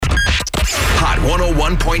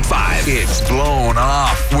101.5. It's Blown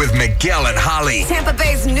Off with Miguel and Holly. Tampa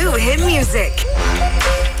Bay's new hit music.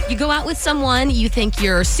 You go out with someone, you think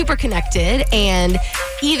you're super connected, and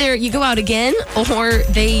either you go out again or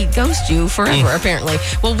they ghost you forever, apparently.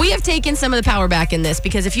 Well, we have taken some of the power back in this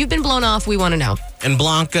because if you've been blown off, we want to know. And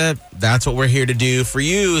Blanca, that's what we're here to do for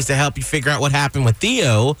you, is to help you figure out what happened with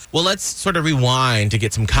Theo. Well, let's sort of rewind to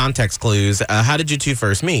get some context clues. How did you two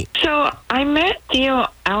first meet? So I met Theo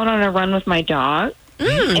out on a run with my dog,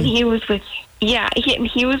 and he was with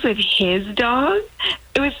he was with his dog.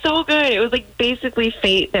 It was so good. It was like basically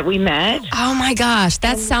fate that we met. Oh my gosh,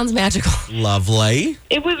 that sounds magical. Lovely.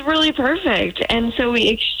 It was really perfect. And so we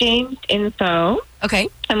exchanged info. Okay.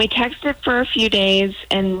 And we texted for a few days.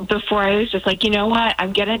 And before I was just like, you know what?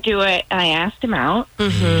 I'm going to do it. And I asked him out.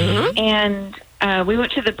 Mm-hmm. And we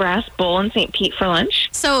went to the Brass Bowl in St. Pete for lunch.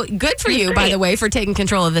 So good for you, by the way, for taking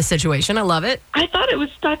control of this situation. I love it. I thought it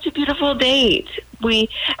was such a beautiful date. We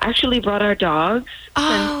actually brought our dogs.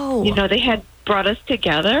 Oh. And, they had brought us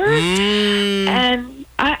together. And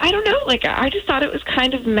I don't know, I just thought it was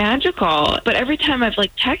kind of magical. But every time I've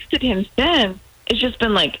texted him since, it's just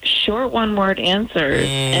been short one-word answers.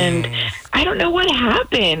 And I don't know what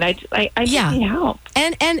happened. I need help.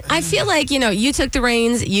 And I feel like, you took the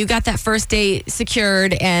reins, you got that first date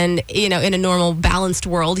secured, and, in a normal, balanced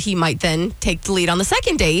world, he might then take the lead on the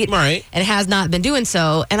second date. Right. And has not been doing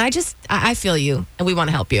so. And I feel you, and we want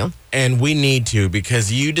to help you. And we need to,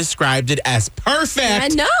 because you described it as perfect. I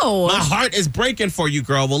know. My heart is breaking for you,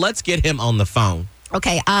 girl. Well, let's get him on the phone.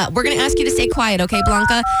 Okay, we're going to ask you to stay quiet, okay,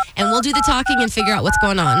 Blanca? And we'll do the talking and figure out what's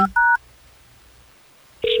going on.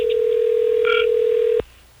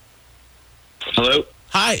 Hello?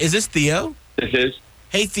 Hi, is this Theo? This is?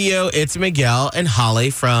 Hey, Theo, it's Miguel and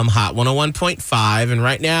Holly from Hot 101.5. And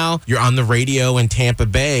right now, you're on the radio in Tampa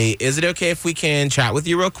Bay. Is it okay if we can chat with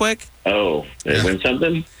you real quick? Oh, did I win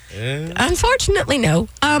something? Unfortunately, no.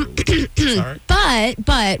 Sorry.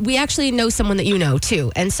 But we actually know someone that you know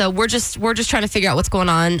too, and so we're just trying to figure out what's going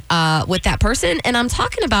on with that person. And I'm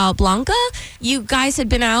talking about Blanca. You guys had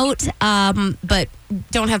been out, but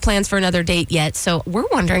don't have plans for another date yet. So we're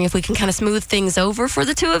wondering if we can kind of smooth things over for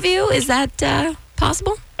the two of you. Is that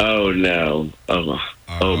possible? Oh no! Oh,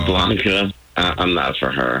 Blanca, I'm not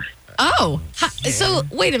for her. Oh, so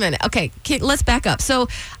wait a minute. Okay, let's back up. So,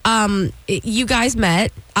 you guys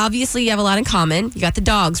met. Obviously, you have a lot in common. You got the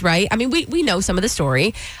dogs, right? I mean, we know some of the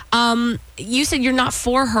story. You said you're not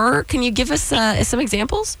for her. Can you give us some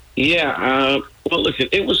examples? Yeah. Well, listen,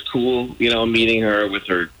 it was cool, meeting her with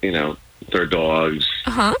her, with her dogs.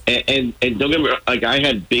 Uh-huh. And don't get me wrong, I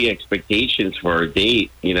had big expectations for our date,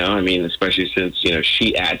 especially since,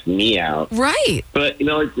 she asked me out. Right. But,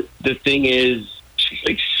 the thing is,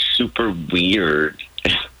 she's super weird.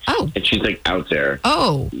 Oh. And she's out there.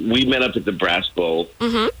 Oh. We met up at the Brass Bowl.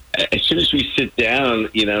 Mm-hmm. As soon as we sit down,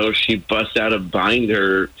 she busts out a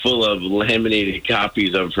binder full of laminated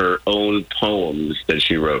copies of her own poems that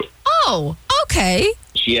she wrote. Oh, okay.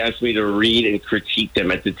 She asked me to read and critique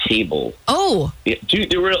them at the table. Oh. Yeah, dude,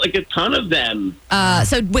 there were a ton of them.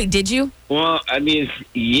 So wait, did you? Well, I mean,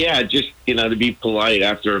 yeah, just, to be polite,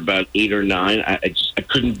 after about 8 or 9, I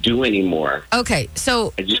couldn't do anymore. Okay,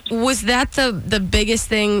 so was that the biggest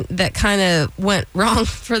thing that kind of went wrong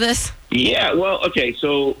for this? Yeah, well, okay,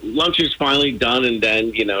 so lunch is finally done, and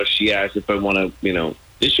then, she asked if I want to,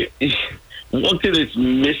 walk to this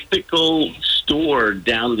mystical store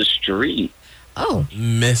down the street. Oh.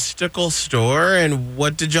 Mystical store? And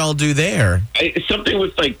what did y'all do there? Something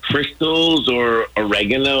with crystals or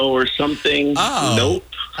oregano or something. Oh. Nope.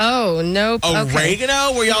 Oh, nope. Oregano?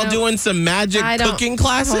 Okay. Were y'all doing some magic cooking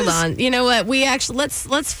classes? Hold on. You know what? We actually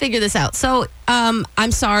let's figure this out. So,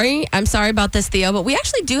 I'm sorry about this, Theo, but we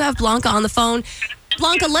actually do have Blanca on the phone.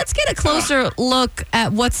 Blanca, let's get a closer look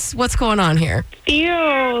at what's going on here.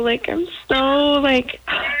 Theo, I'm so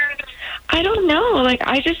I don't know.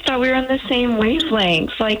 I just thought we were on the same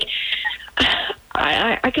wavelength.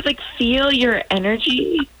 I could feel your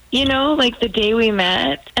energy, the day we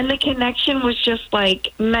met, and the connection was just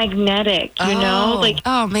magnetic,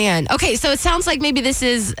 Oh man. Okay, so it sounds like maybe this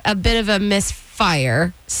is a bit of a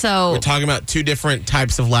misfire. So we're talking about two different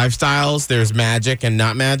types of lifestyles. There's magic and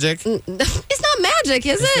not magic. It's not magic,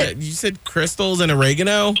 is it? You said crystals and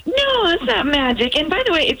oregano? No, it's not magic. And by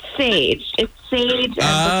the way, it's sage. It's sage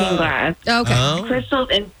and looking glass. Okay. Oh. Crystals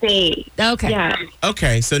and sage. Okay. Yeah.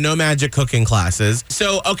 Okay, so no magic cooking classes.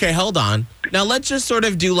 So, okay, hold on. Now, let's just sort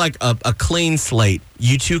of do a clean slate.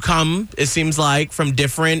 You two come, it seems like, from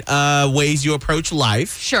different ways you approach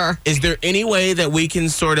life. Sure. Is there any way that we can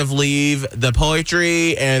sort of leave the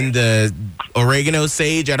poetry and the oregano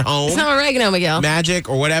sage at home? It's not oregano, Miguel. Magic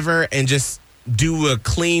or whatever, and just do a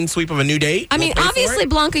clean sweep of a new date? I mean, We'll pay for obviously, it?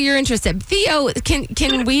 Blanca, you're interested. Theo,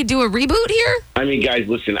 can we do a reboot here? I mean, guys,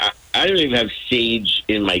 listen, I don't even have sage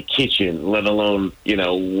in my kitchen, let alone,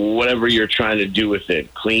 whatever you're trying to do with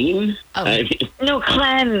it. Clean? Oh. I mean, No,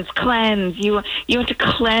 cleanse. You have to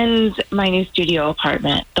cleanse my new studio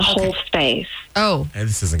apartment, the whole space. Oh. Hey,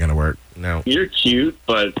 this isn't going to work. No. you're cute,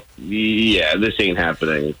 but yeah, this ain't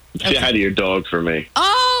happening. Say hi to your dog for me.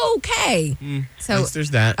 Oh, okay. So, At least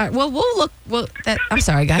there's that. all right, well, we'll look. Well, I'm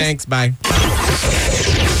sorry, guys. Thanks. Bye.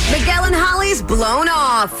 Miguel and Holly's Blown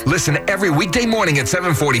Off. Listen every weekday morning at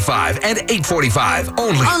 7:45 and 8:45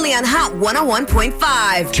 only. Only on Hot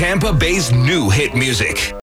 101.5. Tampa Bay's new hit music.